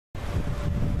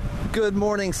Good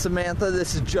morning, Samantha.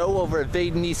 This is Joe over at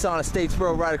Vaden Nissan of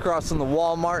Statesboro, right across from the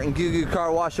Walmart and Goo Goo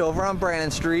Car Wash over on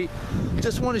Brandon Street.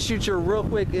 Just want to shoot you a real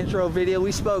quick intro video.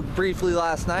 We spoke briefly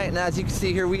last night, and as you can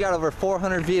see here, we got over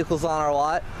 400 vehicles on our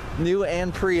lot, new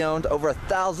and pre-owned, over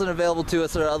 1,000 available to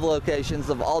us at our other locations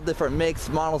of all different makes,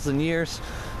 models, and years.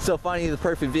 So finding you the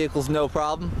perfect vehicles, no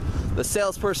problem. The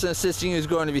salesperson assisting you is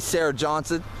going to be Sarah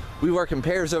Johnson. We work in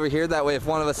pairs over here, that way if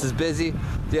one of us is busy,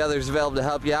 the other is available to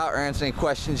help you out or answer any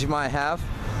questions you might have.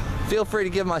 Feel free to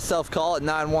give myself a call at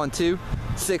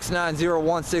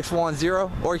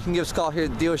 912-690-1610, or you can give us a call here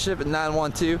at the dealership at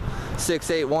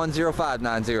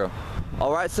 912-681-0590.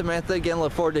 All right, Samantha, again,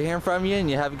 look forward to hearing from you, and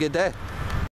you have a good day.